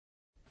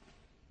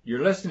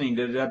You're listening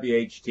to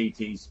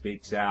WHTT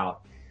Speaks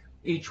Out.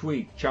 Each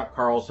week, Chuck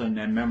Carlson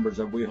and members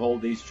of We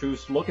Hold These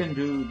Truths look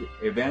into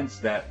events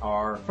that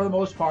are, for the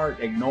most part,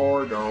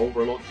 ignored or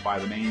overlooked by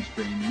the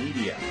mainstream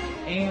media.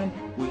 And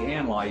we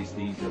analyze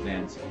these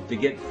events. To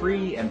get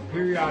free and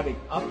periodic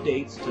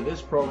updates to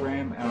this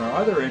program and our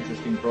other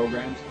interesting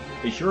programs,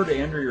 be sure to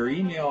enter your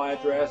email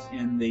address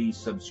in the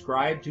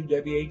Subscribe to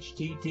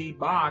WHTT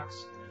box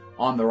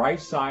on the right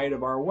side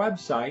of our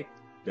website,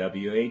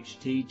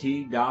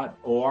 WHTT.org.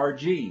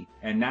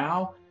 And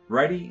now,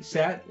 ready,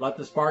 set, let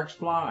the sparks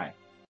fly.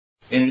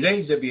 In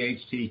today's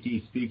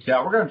WHTT Speaks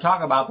Out, we're going to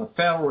talk about the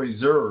Federal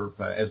Reserve,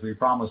 as we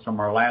promised from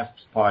our last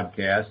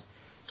podcast,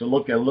 to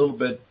look a little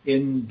bit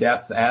in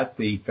depth at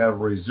the Federal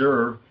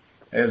Reserve.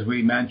 As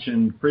we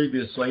mentioned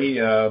previously,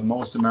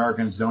 most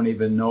Americans don't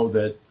even know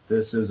that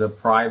this is a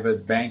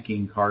private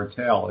banking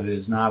cartel. It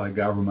is not a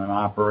government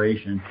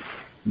operation.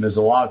 And there's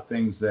a lot of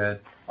things that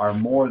are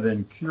more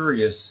than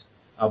curious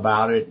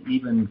about it,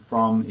 even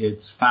from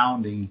its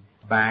founding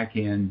back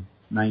in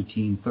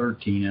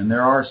 1913. And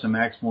there are some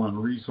excellent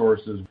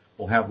resources.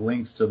 We'll have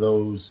links to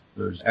those.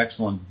 There's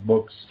excellent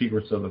books,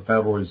 Secrets of the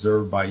Federal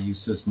Reserve by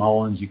Eustace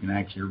Mullins. You can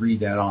actually read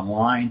that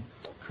online,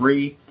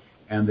 free.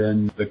 And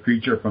then The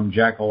Creature from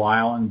Jekyll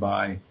Island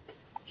by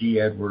G.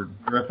 Edward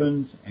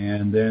Griffin.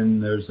 And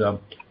then there's a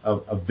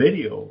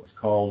video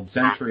called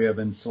Century of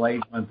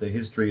Enslavement, The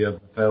History of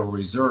the Federal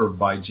Reserve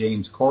by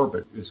James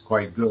Corbett. It's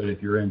quite good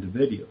if you're into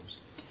videos.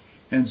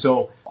 And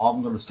so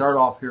I'm going to start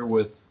off here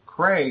with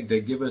Craig to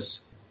give us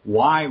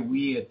why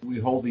we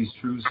Hold These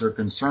Truths are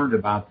concerned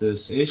about this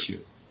issue.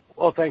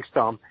 Well, thanks,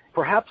 Tom.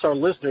 Perhaps our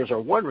listeners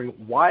are wondering,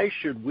 why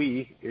should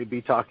we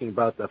be talking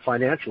about the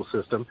financial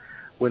system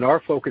when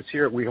our focus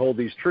here at We Hold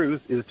These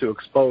Truths is to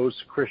expose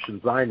Christian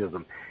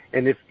Zionism?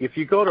 And if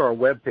you go to our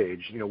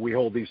webpage, We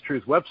Hold These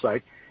Truths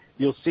website,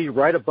 you'll see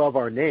right above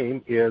our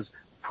name is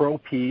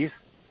pro-peace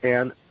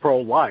and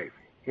pro-life.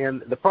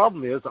 And the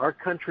problem is our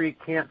country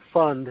can't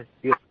fund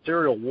its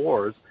serial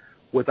wars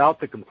without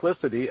the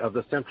complicity of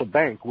the central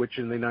bank, which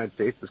in the United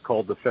States is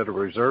called the Federal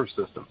Reserve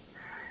System.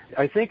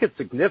 I think it's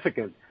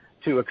significant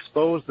to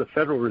expose the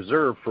Federal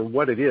Reserve for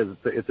what it is.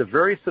 It's a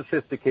very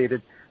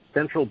sophisticated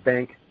central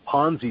bank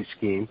Ponzi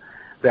scheme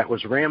that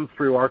was rammed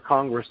through our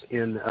Congress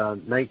in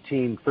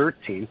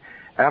 1913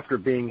 after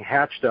being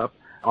hatched up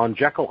on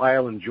Jekyll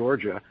Island,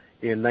 Georgia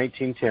in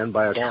 1910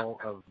 by a panel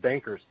of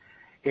bankers.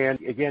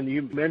 And again,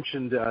 you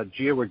mentioned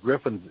G. Edward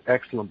Griffin's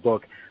excellent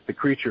book, The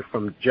Creature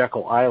from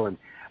Jekyll Island,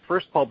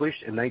 first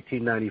published in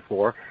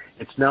 1994.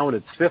 It's now in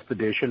its 5th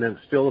edition, and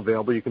it's still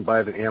available. You can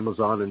buy it at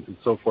Amazon and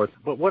so forth.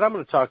 But what I'm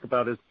going to talk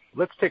about is,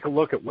 let's take a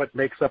look at what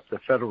makes up the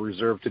Federal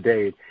Reserve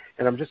today.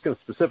 And I'm just going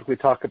to specifically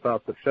talk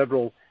about the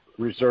Federal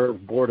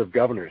Reserve Board of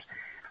Governors.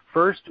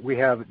 First, we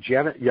have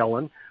Janet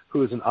Yellen,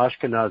 who is an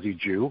Ashkenazi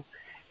Jew,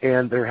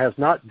 and there has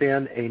not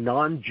been a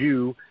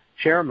non-Jew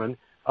chairman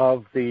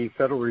of the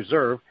Federal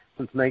Reserve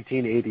since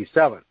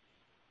 1987.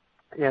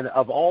 And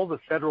of all the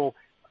Federal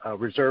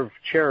Reserve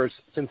chairs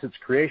since its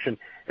creation,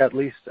 at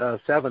least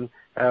 7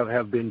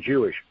 have been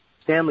Jewish.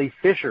 Stanley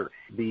Fischer,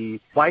 the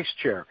vice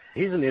chair,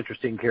 he's an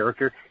interesting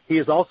character. He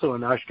is also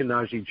an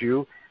Ashkenazi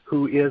Jew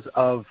who is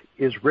of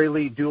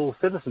Israeli dual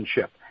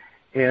citizenship.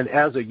 And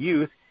as a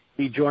youth,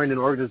 he joined an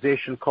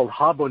organization called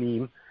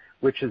Habonim,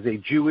 which is a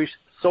Jewish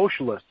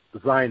socialist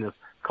Zionist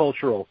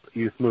cultural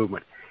youth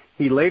movement.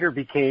 He later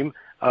became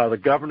the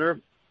governor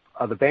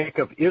of the Bank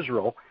of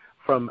Israel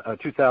from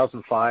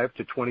 2005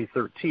 to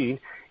 2013,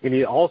 and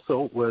he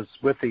also was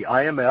with the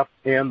IMF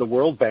and the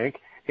World Bank,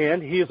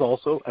 and he is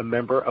also a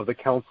member of the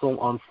Council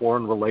on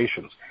Foreign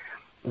Relations.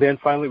 Then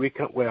finally we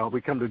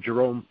come to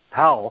Jerome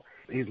Powell.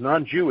 He's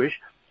non-Jewish,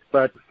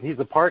 but he's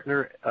a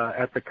partner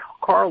at the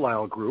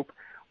Carlyle Group,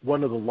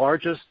 one of the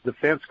largest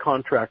defense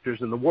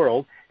contractors in the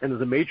world, and is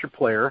a major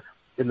player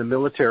in the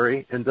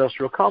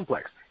military-industrial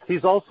complex.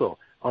 He's also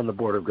on the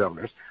Board of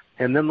Governors.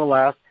 And then the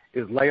last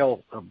is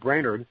Lael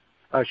Brainerd.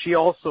 She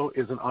also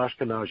is an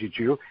Ashkenazi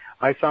Jew.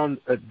 I found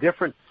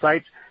different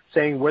sites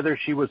saying whether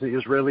she was an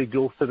Israeli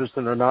dual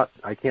citizen or not.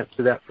 I can't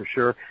say that for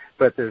sure,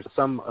 but there's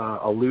some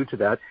allude to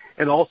that.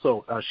 And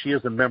also, she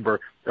is a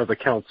member of the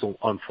Council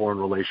on Foreign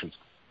Relations.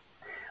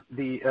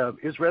 The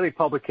Israeli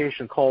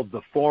publication called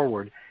The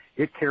Forward,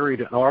 it carried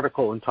an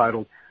article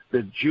entitled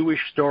The Jewish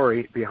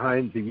Story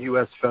Behind the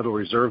U.S. Federal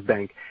Reserve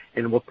Bank,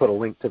 and we'll put a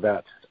link to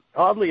that.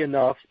 Oddly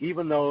enough,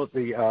 even though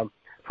the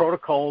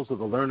protocols of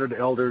the learned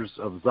elders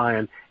of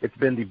Zion, it's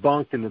been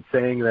debunked, and it's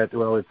saying that,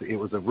 well, it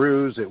was a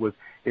ruse, it was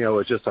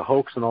just a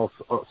hoax and all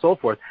so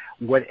forth.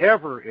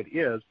 Whatever it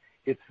is,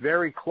 it's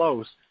very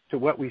close to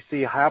what we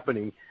see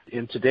happening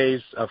in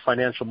today's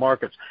financial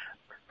markets.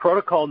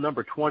 Protocol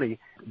number 20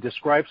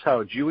 describes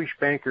how Jewish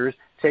bankers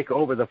take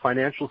over the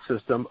financial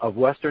system of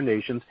Western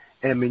nations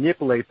and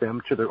manipulate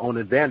them to their own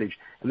advantage.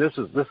 And this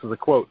is a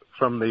quote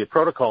from the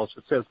protocols.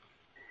 It says,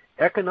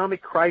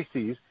 "Economic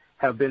crises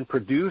have been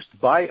produced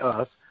by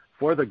us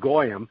for the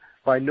Goyim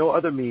by no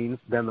other means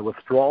than the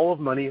withdrawal of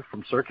money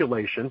from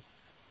circulation.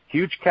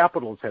 Huge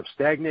capitals have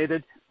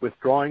stagnated,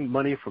 withdrawing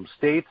money from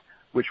states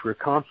which were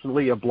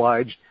constantly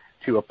obliged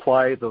to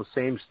apply those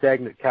same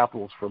stagnant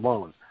capitals for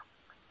loans.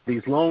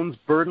 These loans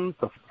burdened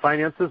the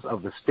finances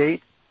of the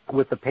state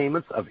with the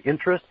payments of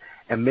interest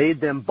and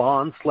made them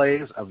bond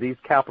slaves of these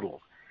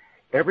capitals.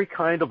 Every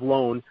kind of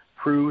loan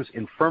proves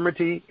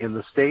infirmity in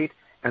the state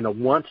and a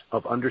want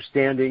of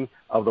understanding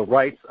of the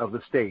rights of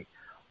the state.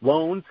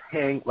 Loans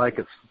hang like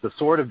the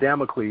sword of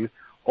Damocles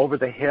over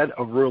the head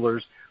of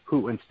rulers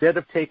who, instead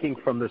of taking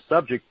from the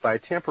subject by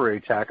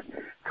temporary tax,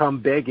 come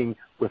begging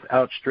with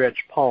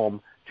outstretched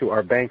palm to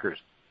our bankers,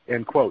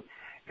 end quote.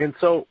 And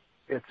so,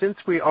 since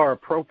we are a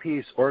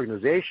pro-peace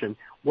organization,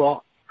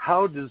 well,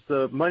 how does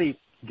the money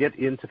get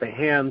into the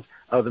hands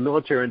of the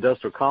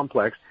military-industrial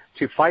complex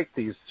to fight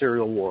these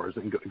serial wars?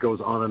 And it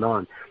goes on and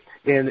on.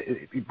 And,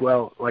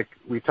 well, like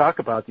we talk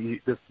about,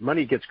 this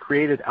money gets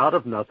created out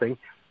of nothing,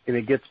 and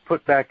it gets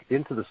put back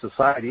into the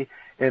society.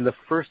 And the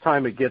first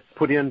time it gets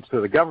put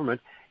into the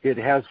government, it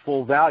has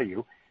full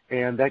value,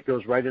 and that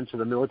goes right into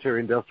the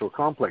military-industrial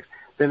complex.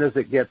 Then as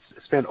it gets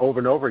spent over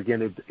and over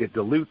again, it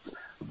dilutes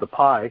the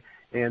pie,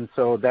 and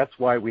so that's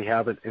why we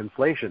have an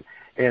inflation.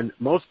 And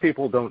most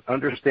people don't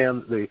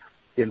understand the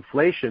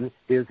inflation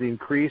is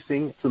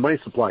increasing the money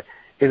supply.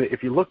 And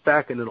if you look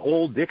back in an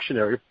old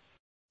dictionary,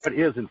 what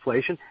is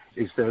inflation?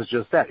 It says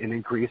just that, an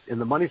increase in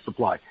the money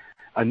supply.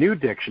 A new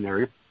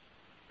dictionary,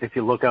 if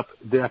you look up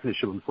the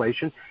definition of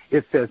inflation,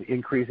 it says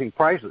increasing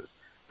prices,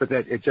 but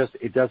that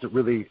it doesn't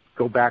really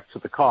go back to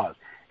the cause.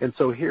 And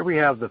so here we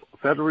have the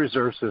Federal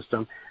Reserve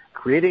System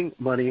creating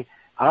money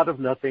out of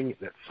nothing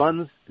that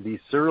funds these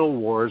serial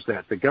wars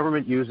that the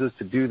government uses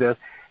to do this,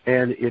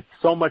 and it's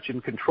so much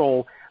in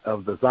control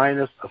of the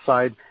Zionist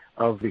side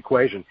of the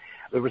equation.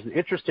 There was an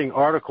interesting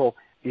article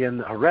in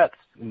Haaretz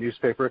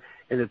newspaper,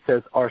 and it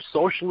says, "Are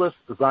socialist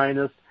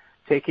Zionists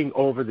taking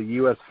over the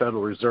U.S.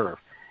 Federal Reserve?"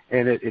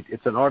 And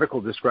it's an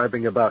article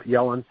describing about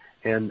Yellen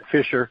and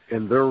Fisher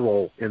and their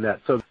role in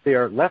that. So they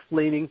are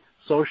left-leaning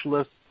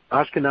socialist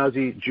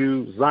Ashkenazi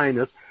Jew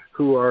Zionists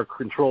who are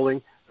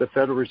controlling the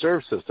Federal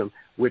Reserve System,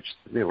 which,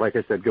 like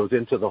I said, goes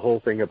into the whole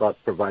thing about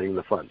providing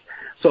the funds.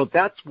 So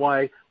that's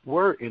why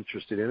we're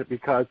interested in it,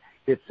 because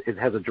it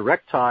has a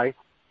direct tie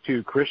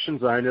to Christian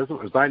Zionism,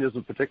 or Zionism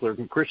in particular,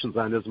 and Christian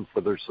Zionism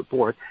for their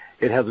support.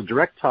 It has a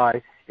direct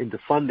tie into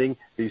funding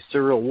these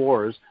serial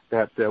wars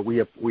that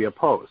we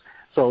oppose.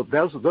 So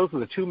those are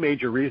the two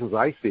major reasons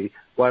I see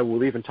why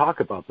we'll even talk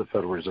about the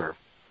Federal Reserve.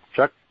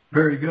 Chuck?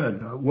 Very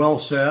good.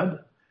 Well said.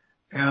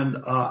 And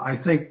I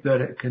think that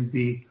it can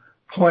be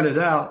pointed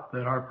out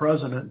that our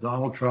president,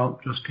 Donald Trump,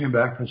 just came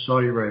back from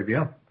Saudi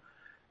Arabia.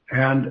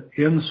 And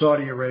in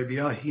Saudi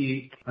Arabia,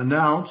 he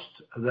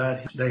announced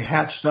that they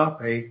hatched up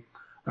a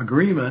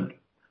agreement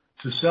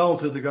to sell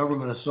to the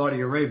government of Saudi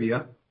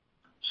Arabia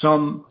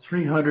some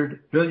 $300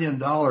 billion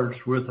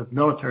worth of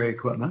military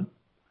equipment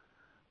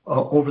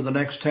over the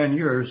next 10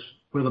 years,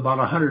 with about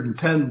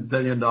 $110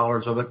 billion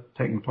of it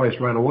taking place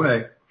right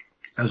away,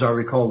 as I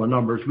recall the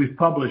numbers. We've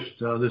published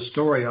this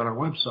story on our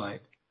website.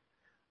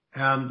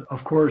 And,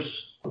 of course,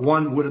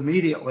 one would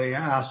immediately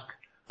ask,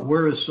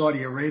 where is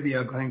Saudi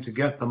Arabia going to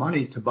get the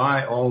money to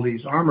buy all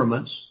these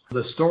armaments?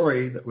 The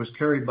story that was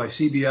carried by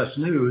CBS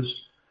News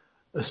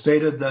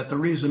stated that the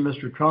reason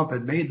Mr. Trump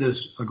had made this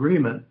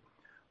agreement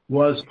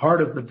was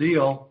part of the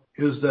deal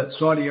is that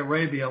Saudi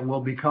Arabia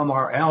will become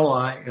our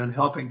ally in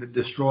helping to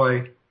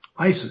destroy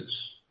ISIS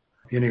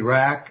in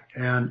Iraq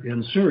and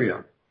in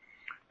Syria.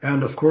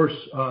 And, of course,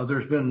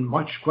 there's been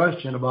much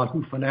question about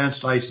who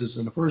financed ISIS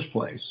in the first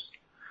place.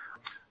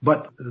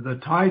 But the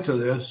tie to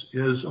this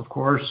is, of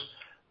course,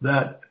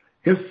 that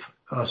if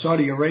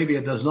Saudi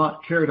Arabia does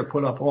not care to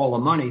put up all the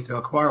money to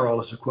acquire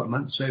all this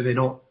equipment, say they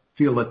don't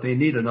feel that they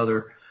need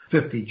another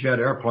 50 jet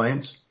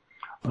airplanes,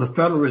 the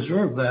Federal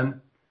Reserve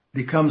then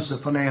becomes the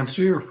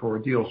financier for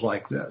deals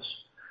like this.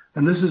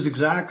 And this is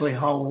exactly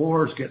how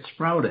wars get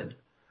sprouted.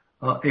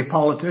 A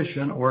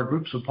politician or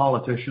groups of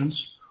politicians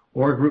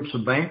or groups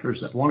of bankers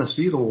that want to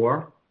see the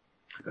war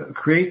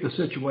create the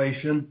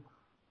situation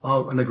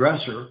of an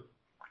aggressor.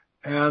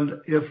 And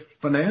if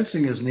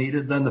financing is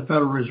needed, then the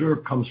Federal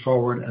Reserve comes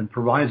forward and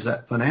provides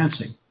that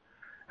financing.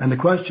 And the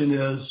question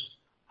is,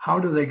 how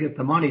do they get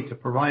the money to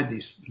provide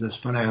this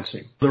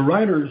financing? The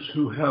writers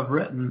who have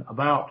written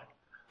about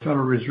the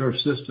Federal Reserve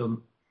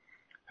System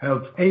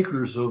have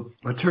acres of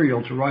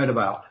material to write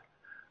about.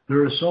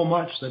 There is so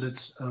much that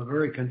it's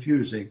very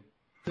confusing.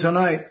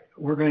 Tonight,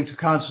 we're going to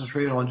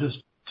concentrate on just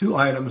two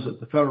items that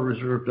the Federal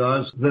Reserve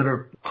does that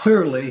are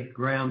clearly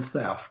grand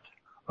theft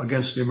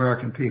against the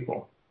American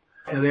people.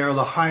 And they are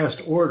the highest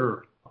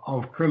order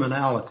of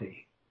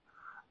criminality.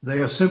 They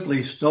have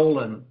simply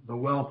stolen the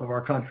wealth of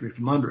our country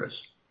from under us.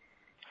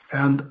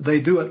 And they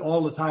do it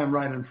all the time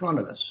right in front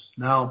of us.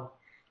 Now,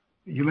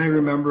 you may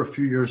remember a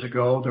few years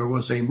ago, there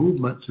was a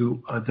movement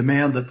to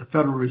demand that the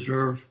Federal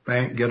Reserve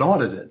Bank get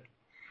audited.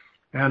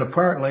 And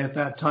apparently at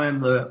that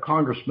time, the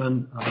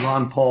Congressman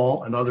Ron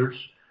Paul and others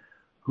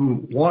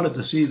who wanted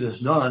to see this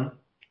done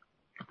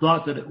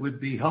thought that it would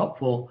be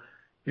helpful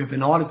if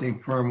an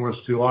auditing firm was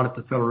to audit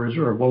the Federal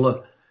Reserve.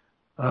 Well,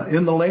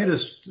 in the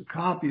latest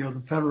copy of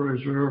the Federal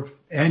Reserve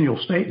annual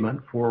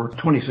statement for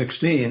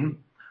 2016,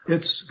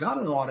 It's got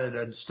an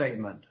audited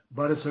statement,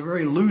 but it's a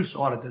very loose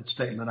audited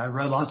statement. I've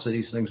read lots of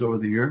these things over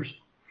the years.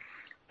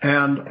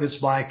 And it's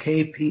by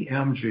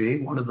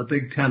KPMG, one of the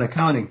Big Ten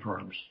accounting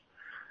firms.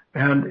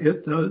 And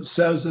it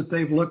says that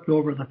they've looked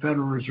over the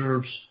Federal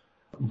Reserve's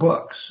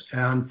books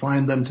and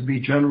find them to be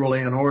generally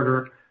in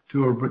order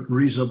to a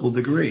reasonable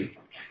degree.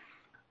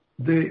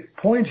 The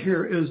point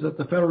here is that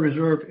the Federal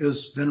Reserve has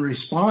been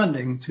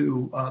responding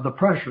to the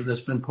pressure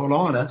that's been put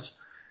on it.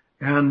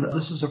 And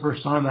this is the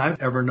first time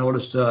I've ever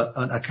noticed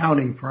an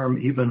accounting firm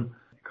even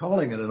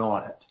calling it an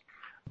audit.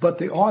 But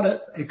the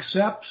audit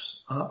accepts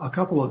a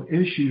couple of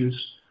issues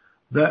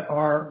that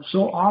are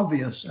so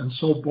obvious and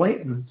so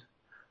blatant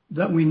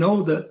that we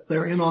know that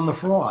they're in on the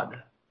fraud.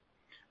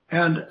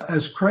 And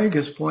as Craig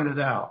has pointed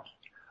out,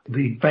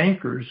 the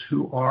bankers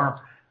who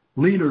are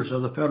leaders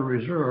of the Federal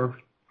Reserve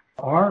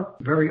are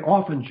very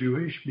often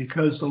Jewish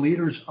because the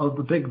leaders of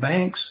the big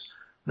banks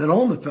that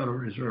own the Federal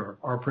Reserve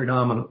are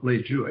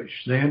predominantly Jewish.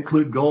 They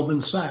include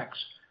Goldman Sachs,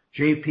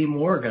 J.P.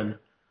 Morgan,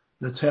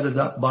 that's headed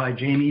up by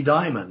Jamie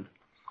Dimon,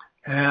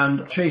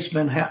 and Chase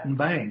Manhattan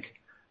Bank,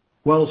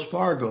 Wells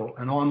Fargo,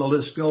 and on the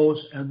list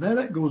goes. And then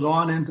it goes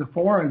on into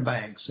foreign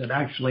banks that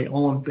actually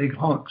own big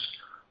hunks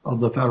of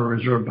the Federal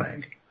Reserve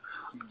Bank.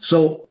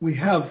 So we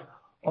have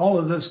all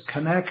of this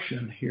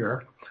connection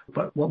here,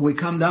 but what we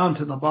come down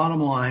to the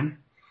bottom line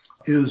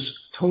is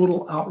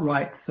total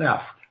outright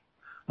theft.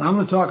 Now, I'm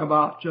going to talk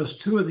about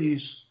just two of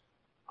these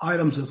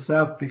items of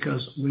theft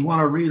because we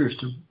want our readers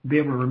to be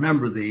able to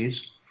remember these.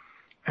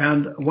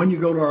 And when you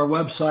go to our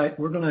website,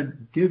 we're going to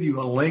give you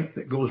a link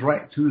that goes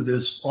right to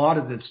this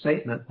audited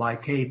statement by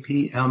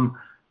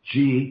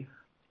KPMG.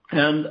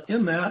 And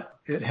in that,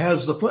 it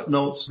has the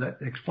footnotes that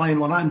explain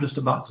what I'm just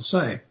about to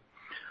say.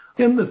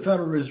 In the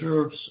Federal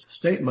Reserve's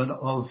statement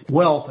of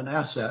wealth and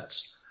assets,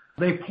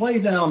 they play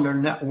down their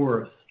net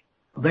worth.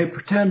 They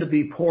pretend to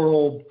be poor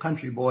old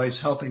country boys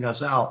helping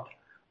us out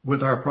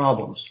with our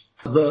problems.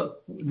 The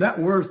net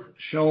worth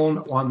shown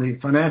on the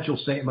financial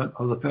statement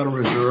of the Federal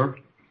Reserve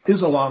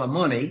is a lot of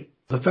money.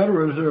 The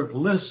Federal Reserve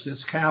lists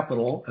its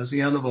capital as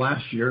the end of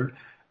last year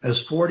as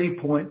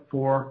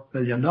 $40.4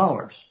 billion.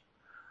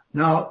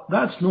 Now,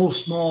 that's no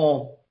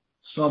small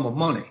sum of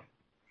money.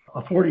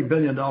 A $40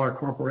 billion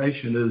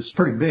corporation is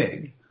pretty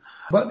big.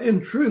 But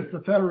in truth, the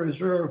Federal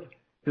Reserve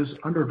is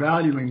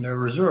undervaluing their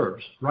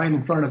reserves right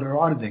in front of their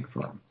auditing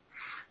firm.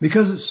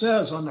 Because it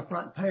says on the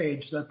front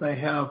page that they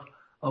have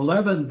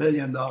 $11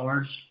 billion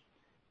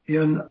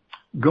in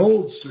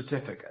gold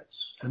certificates.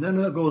 And then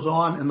it goes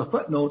on in the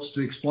footnotes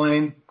to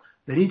explain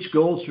that each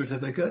gold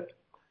certificate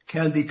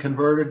can be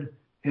converted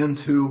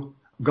into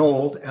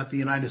gold at the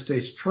United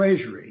States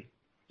Treasury,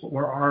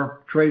 where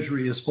our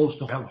Treasury is supposed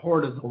to have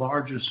hoarded the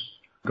largest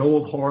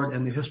gold hoard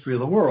in the history of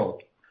the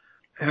world.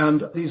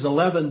 And these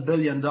 $11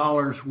 billion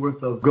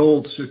worth of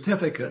gold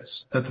certificates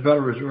that the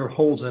Federal Reserve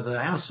holds as an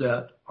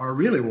asset are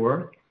really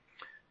worth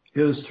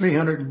is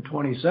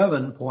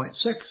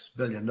 $327.6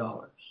 billion,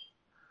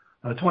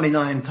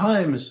 29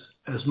 times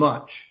as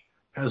much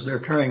as they're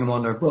carrying them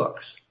on their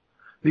books,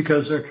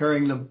 because they're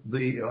carrying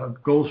the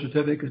gold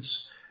certificates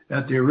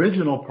at the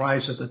original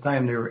price at the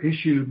time they were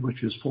issued,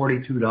 which is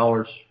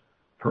 $42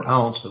 per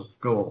ounce of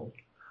gold.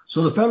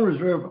 So the Federal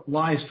Reserve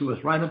lies to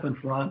us right up in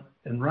front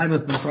and right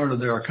up in front of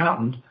their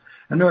accountant,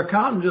 and their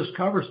accountant just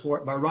covers for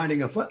it by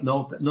writing a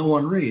footnote that no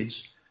one reads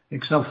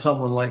except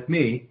someone like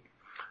me,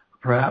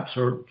 perhaps,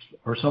 or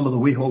some of the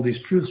We Hold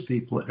These Truths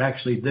people that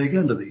actually dig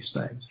into these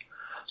things.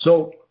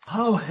 So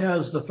how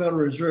has the Federal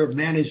Reserve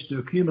managed to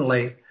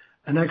accumulate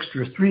an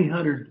extra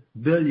 $300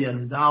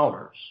 billion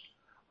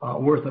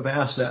worth of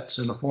assets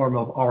in the form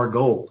of our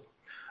gold?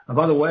 And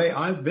by the way,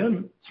 I've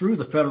been through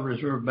the Federal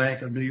Reserve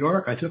Bank of New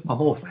York. I took my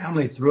whole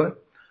family through it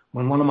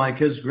when one of my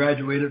kids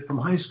graduated from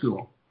high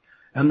school.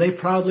 And they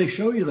proudly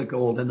show you the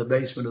gold in the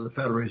basement of the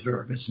Federal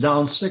Reserve. It's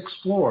down 6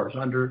 floors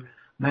under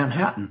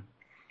Manhattan.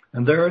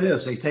 And there it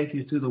is. They take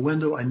you through the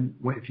window, and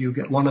if you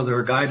get one of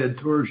their guided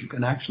tours, you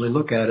can actually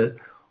look at it,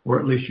 or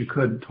at least you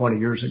could 20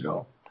 years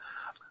ago.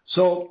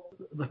 So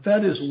the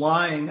Fed is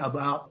lying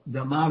about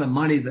the amount of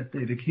money that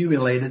they've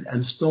accumulated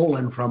and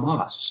stolen from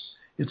us.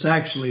 It's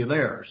actually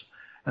theirs.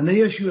 And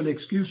they issue an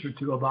excuse or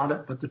two about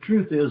it, but the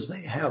truth is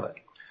they have it.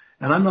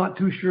 And I'm not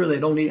too sure they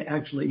don't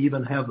actually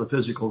even have the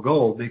physical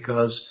gold,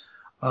 because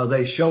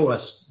they show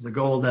us the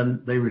gold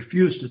and they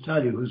refuse to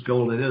tell you whose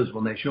gold it is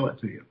when they show it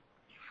to you.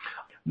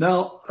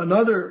 Now,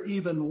 another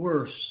even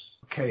worse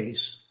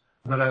case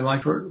that I'd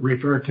like to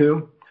refer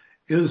to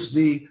is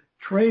the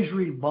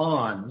Treasury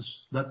bonds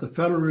that the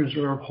Federal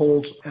Reserve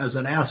holds as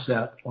an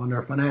asset on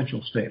their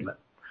financial statement.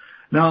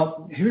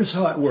 Now, here's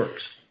how it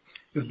works.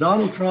 If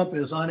Donald Trump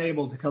is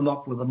unable to come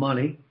up with the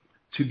money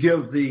to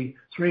give the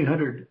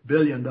 $300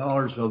 billion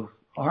of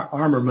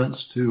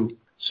armaments to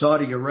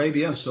Saudi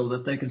Arabia so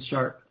that they can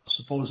start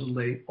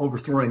supposedly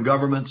overthrowing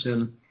governments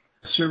in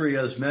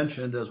Syria, as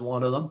mentioned as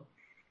one of them,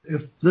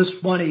 if this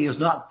money is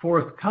not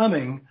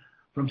forthcoming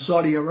from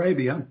Saudi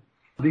Arabia,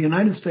 the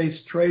United States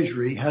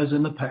Treasury has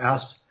in the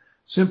past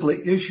simply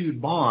issued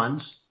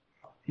bonds,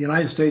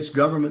 United States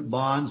government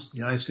bonds,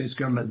 United States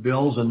government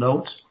bills and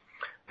notes,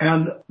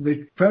 And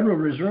the Federal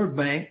Reserve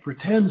Bank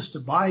pretends to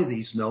buy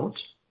these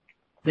notes.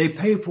 They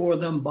pay for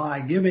them by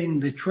giving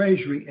the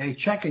Treasury a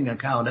checking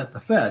account at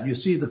the Fed. You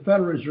see, the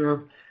Federal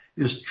Reserve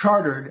is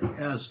chartered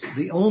as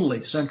the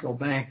only central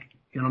bank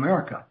in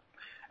America,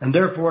 and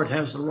therefore it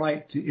has the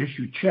right to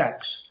issue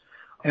checks.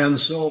 And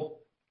so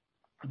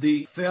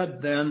the Fed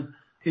then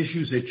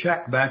issues a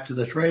check back to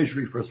the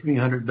Treasury for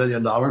 $300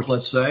 billion,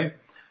 let's say,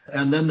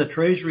 and then the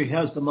Treasury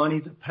has the money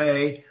to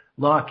pay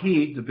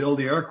Lockheed to build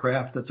the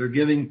aircraft that they're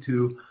giving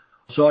to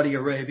Saudi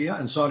Arabia,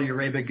 and Saudi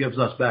Arabia gives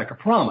us back a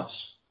promise.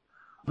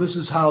 This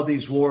is how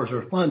these wars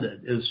are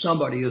funded, is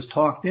somebody is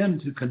talked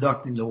into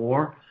conducting the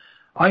war.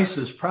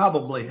 ISIS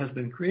probably has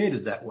been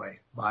created that way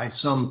by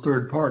some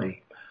third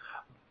party.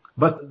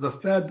 But the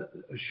Fed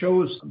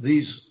shows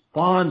these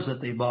bonds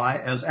that they buy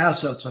as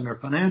assets on their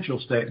financial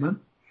statement.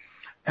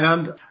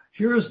 And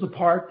here's the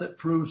part that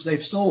proves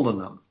they've stolen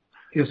them.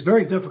 It's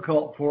very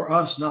difficult for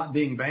us, not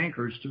being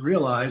bankers, to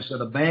realize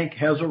that a bank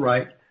has a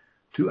right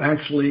to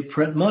actually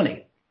print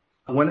money.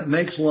 When it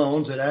makes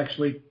loans, it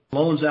actually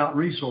loans out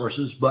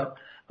resources, but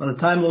by the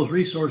time those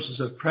resources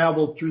have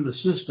traveled through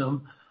the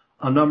system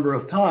a number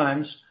of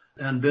times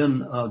and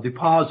been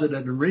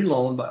deposited and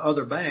reloaned by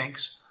other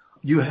banks,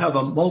 you have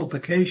a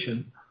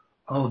multiplication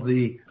of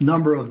the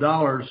number of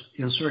dollars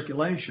in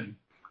circulation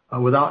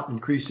without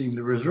increasing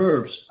the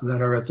reserves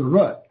that are at the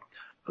root.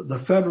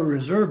 The Federal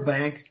Reserve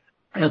Bank,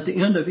 at the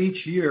end of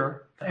each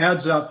year,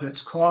 adds up its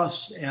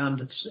costs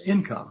and its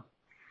income.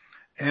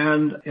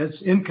 And its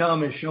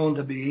income is shown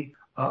to be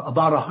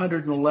about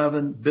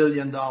 $111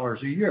 billion a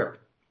year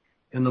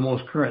in the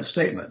most current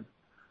statement.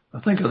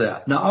 Now think of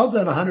that. Now, of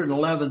that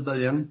 $111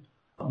 billion,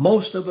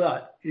 most of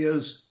that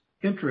is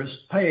interest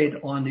paid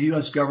on the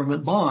U.S.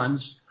 government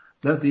bonds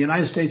that the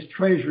United States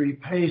Treasury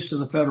pays to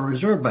the Federal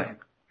Reserve Bank.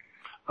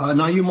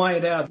 Now, you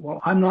might add,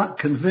 well, I'm not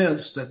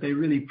convinced that they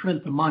really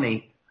print the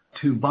money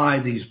to buy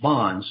these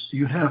bonds.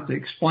 You have to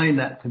explain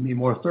that to me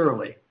more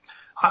thoroughly.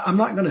 I'm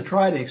not going to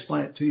try to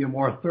explain it to you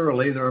more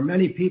thoroughly. There are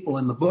many people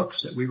in the books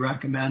that we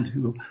recommend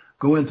who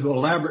go into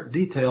elaborate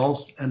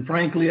details, and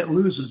frankly, it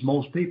loses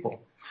most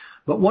people.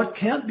 But what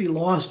can't be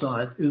lost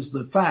on it is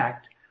the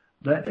fact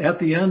that at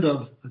the end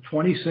of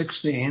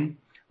 2016,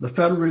 the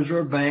Federal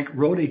Reserve Bank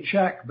wrote a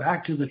check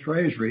back to the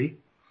Treasury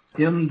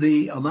in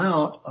the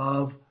amount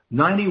of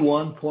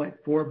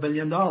 $91.4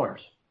 billion.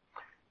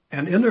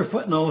 And in their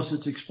footnotes,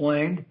 it's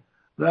explained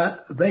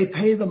that they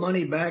pay the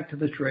money back to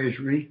the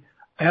Treasury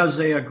as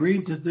they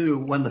agreed to do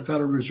when the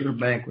Federal Reserve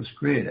Bank was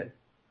created.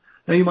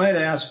 Now, you might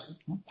ask,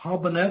 how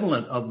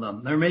benevolent of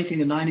them. They're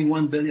making a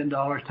 $91 billion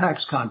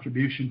tax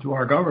contribution to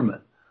our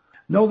government.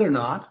 No, they're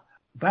not.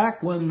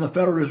 Back when the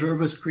Federal Reserve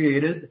was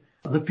created,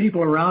 the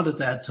people around at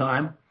that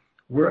time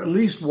were at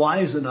least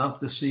wise enough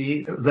to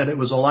see that it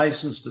was a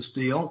license to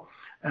steal,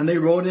 and they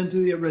wrote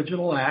into the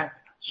original act,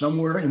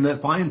 somewhere in the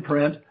fine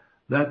print,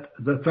 that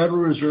the Federal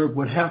Reserve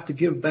would have to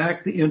give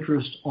back the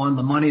interest on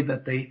the money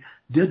that they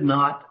did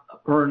not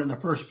earn in the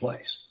first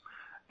place.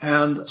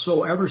 And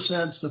so ever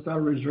since, the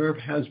Federal Reserve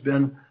has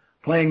been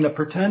playing the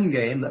pretend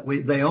game that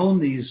they own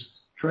these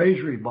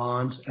Treasury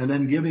bonds and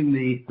then giving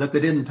that they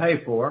didn't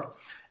pay for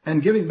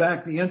and giving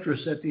back the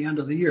interest at the end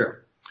of the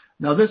year.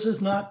 Now, this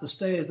is not to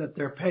say that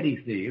they're petty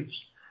thieves,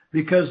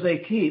 because they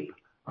keep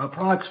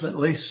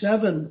approximately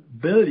 $7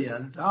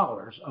 billion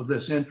of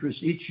this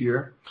interest each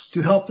year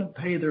to help them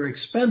pay their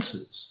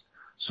expenses.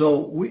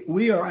 So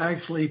we are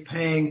actually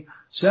paying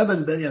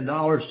 $7 billion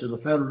to the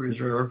Federal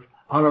Reserve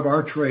out of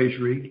our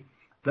Treasury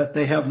that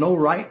they have no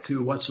right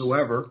to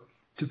whatsoever,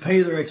 to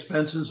pay their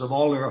expenses of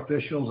all their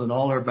officials and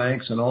all their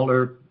banks and all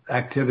their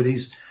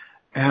activities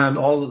and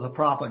all of the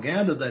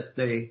propaganda that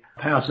they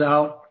pass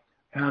out.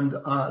 And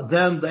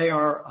then they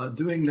are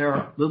doing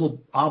their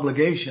little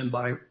obligation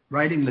by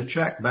writing the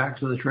check back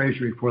to the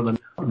Treasury for the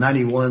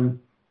 $91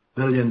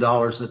 billion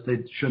that they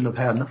shouldn't have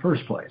had in the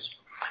first place.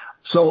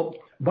 So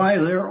by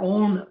their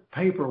own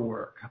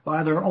paperwork,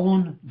 by their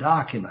own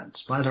documents,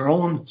 by their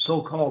own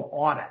so-called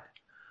audit,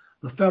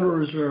 the Federal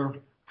Reserve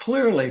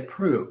clearly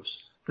proves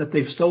that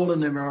they've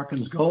stolen the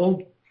Americans'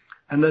 gold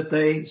and that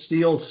they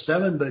steal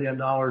 $7 billion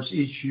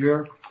each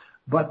year.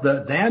 But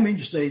the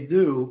damage they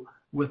do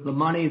with the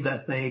money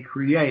that they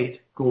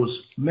create goes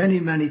many,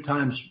 many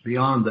times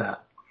beyond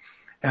that.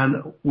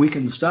 And we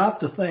can stop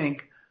to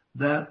think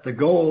that the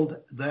gold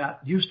that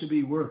used to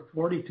be worth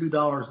 $42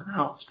 an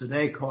ounce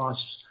today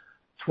costs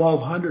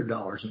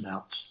 $1,200 an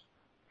ounce,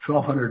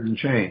 $1,200 and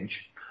change.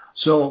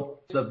 So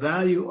the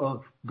value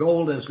of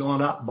gold has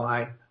gone up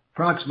by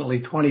approximately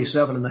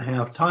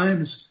 27.5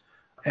 times.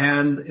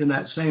 And in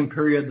that same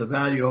period, the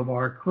value of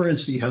our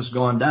currency has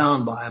gone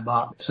down by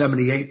about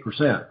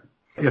 78%,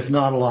 if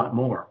not a lot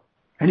more.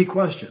 Any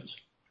questions?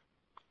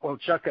 Well,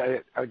 Chuck,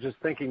 I was just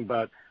thinking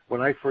about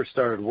when I first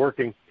started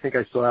working. I think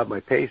I still have my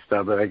pay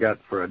stub that I got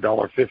for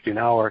 $1.50 an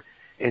hour,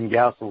 and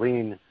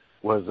gasoline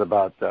was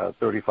about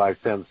 35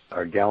 cents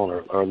a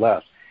gallon or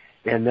less.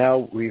 And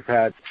now we've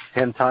had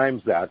 10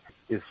 times that.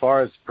 As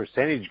far as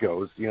percentage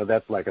goes,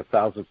 that's like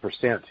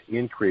 1,000%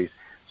 increase.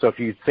 So if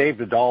you saved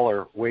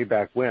 $1 way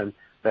back when,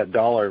 that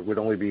dollar would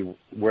only be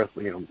worth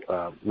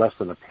less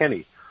than a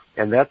penny.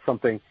 And that's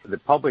something the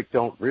public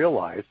don't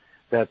realize,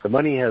 that the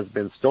money has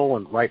been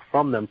stolen right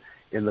from them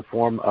in the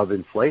form of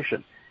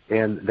inflation.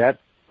 And that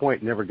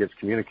point never gets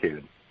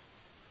communicated.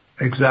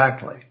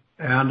 Exactly.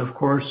 And of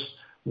course,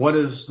 what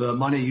is the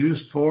money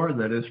used for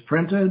that is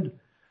printed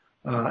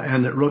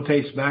and that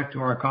rotates back to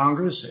our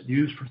Congress? It's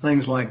used for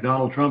things like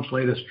Donald Trump's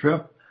latest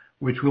trip,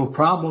 which will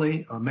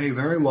probably, may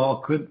very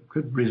well, could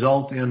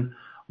result in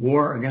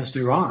war against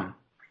Iran,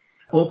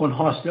 open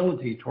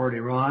hostility toward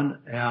Iran,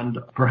 and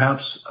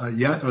perhaps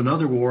yet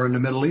another war in the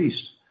Middle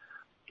East.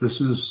 This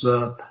is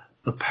the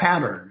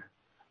pattern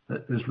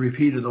that is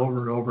repeated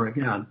over and over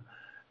again.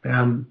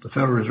 And the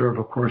Federal Reserve,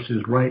 of course,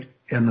 is right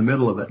in the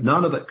middle of it.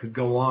 None of it could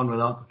go on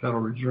without the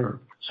Federal Reserve.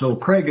 So,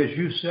 Craig, as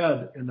you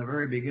said in the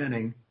very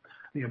beginning,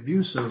 the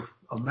abuse of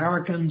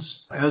Americans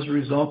as a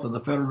result of the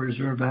Federal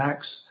Reserve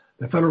acts,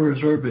 the Federal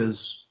Reserve is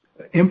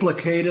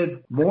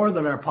implicated more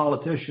than our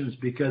politicians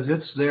because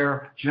it's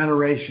their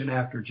generation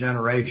after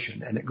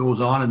generation, and it goes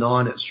on and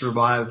on. It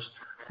survives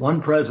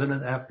one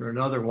president after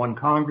another, one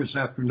Congress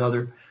after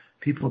another.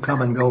 People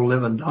come and go,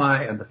 live and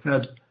die, and the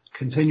Fed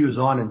continues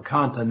on in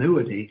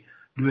continuity,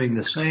 doing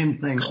the same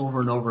thing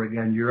over and over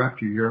again year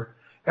after year,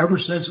 ever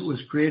since it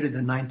was created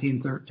in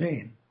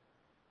 1913.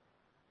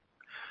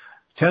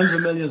 Tens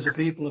of millions of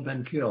people have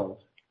been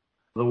killed.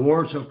 The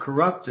wars have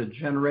corrupted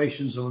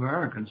generations of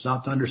Americans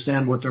not to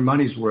understand what their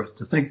money's worth,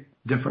 to think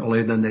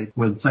differently than they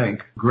would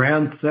think.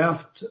 Grand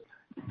theft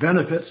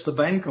benefits the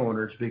bank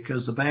owners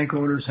because the bank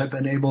owners have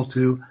been able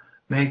to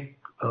make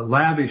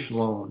lavish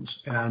loans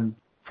and,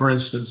 for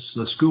instance,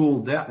 the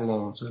school debt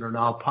loans that are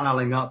now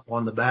piling up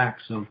on the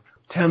backs of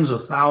tens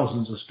of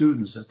thousands of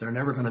students that they're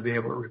never going to be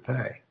able to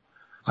repay.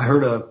 I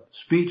heard a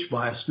speech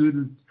by a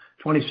student,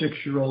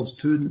 26-year-old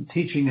student,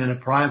 teaching in a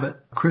private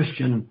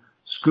Christian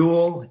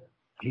school.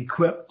 He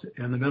quipped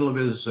in the middle of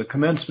his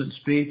commencement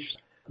speech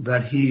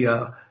that he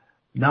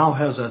now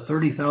has a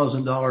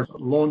 $30,000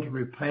 loan to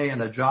repay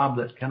and a job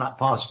that cannot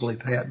possibly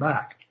pay it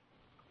back.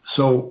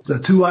 So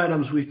the two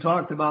items we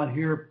talked about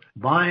here,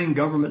 buying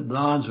government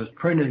bonds with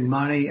printing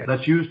money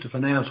that's used to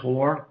finance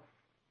war,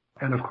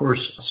 and of course,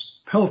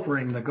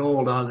 pilfering the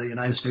gold out of the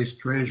United States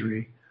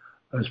Treasury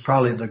is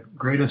probably the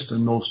greatest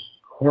and most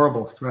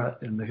horrible threat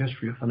in the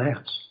history of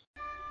finance.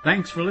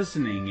 Thanks for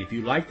listening. If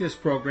you like this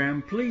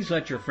program, please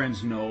let your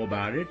friends know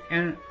about it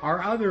and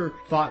our other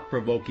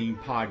thought-provoking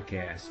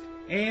podcasts.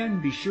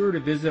 And be sure to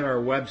visit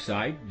our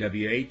website,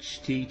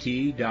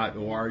 whtt.org,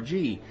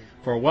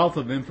 for a wealth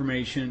of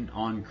information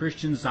on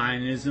Christian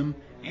Zionism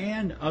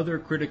and other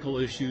critical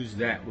issues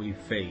that we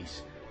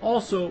face.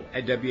 Also,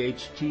 at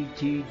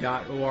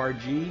whtt.org,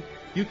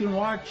 you can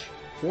watch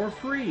for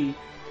free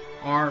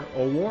our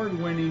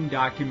award-winning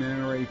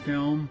documentary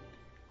film,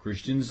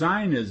 Christian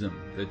Zionism,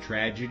 The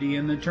Tragedy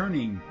and the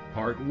Turning,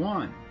 Part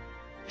 1.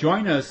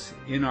 Join us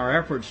in our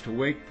efforts to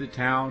wake the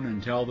town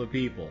and tell the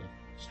people.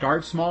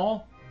 Start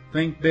small,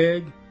 think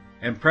big,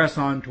 and press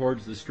on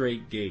towards the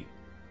straight gate.